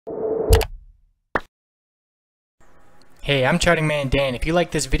Hey, I'm Charting Man Dan. If you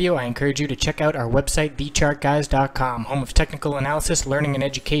like this video, I encourage you to check out our website, TheChartGuys.com, home of technical analysis, learning, and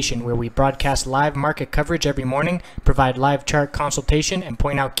education, where we broadcast live market coverage every morning, provide live chart consultation, and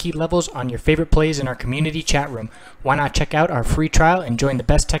point out key levels on your favorite plays in our community chat room. Why not check out our free trial and join the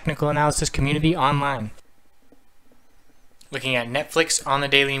best technical analysis community online? Looking at Netflix on the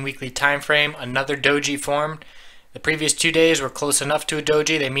daily and weekly time frame, another doji formed. The previous 2 days were close enough to a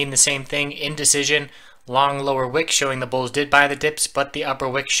doji. They mean the same thing: indecision. Long lower wick showing the bulls did buy the dips, but the upper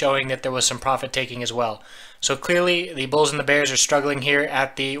wick showing that there was some profit taking as well. So clearly the bulls and the bears are struggling here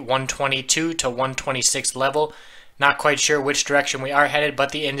at the 122 to 126 level. Not quite sure which direction we are headed,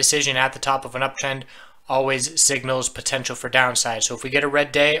 but the indecision at the top of an uptrend always signals potential for downside. So if we get a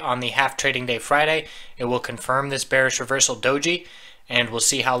red day on the half trading day Friday, it will confirm this bearish reversal doji, and we'll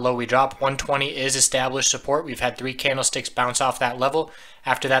see how low we drop. 120 is established support. We've had 3 candlesticks bounce off that level.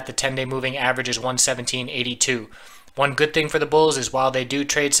 After that, the 10-day moving average is 117.82. One good thing for the bulls is while they do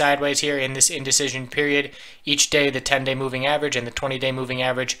trade sideways here in this indecision period, each day the 10-day moving average and the 20-day moving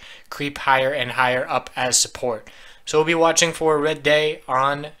average creep higher and higher up as support. So we'll be watching for a red day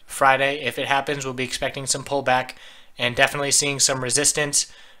on Friday. If it happens, we'll be expecting some pullback and definitely seeing some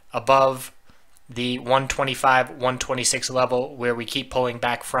resistance above the 125, 126 level where we keep pulling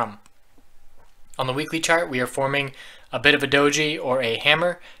back from. On the weekly chart, we are forming a bit of a doji or a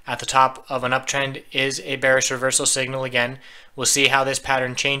hammer. At the top of an uptrend is a bearish reversal signal again. We'll see how this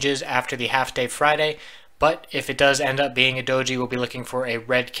pattern changes after the half day Friday, but if it does end up being a doji, we'll be looking for a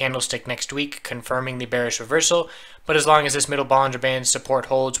red candlestick next week, confirming the bearish reversal. But as long as this middle Bollinger Band support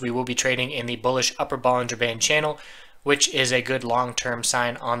holds, we will be trading in the bullish upper Bollinger Band channel, which is a good long-term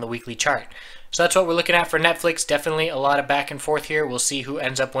sign on the weekly chart. So that's what we're looking at for Netflix. Definitely a lot of back and forth here. We'll see who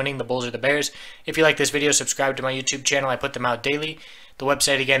ends up winning, the bulls or the bears. If you like this video, subscribe to my YouTube channel. I put them out daily. The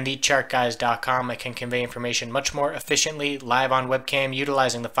website, again, TheChartGuys.com. I can convey information much more efficiently live on webcam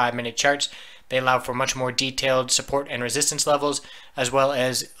utilizing the 5-minute charts. They allow for much more detailed support and resistance levels, as well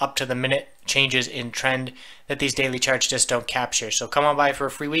as up-to-the-minute changes in trend that these daily charts just don't capture. So come on by for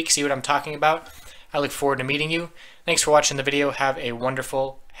a free week, see what I'm talking about. I look forward to meeting you. Thanks for watching the video. Have a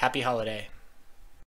wonderful, happy holiday.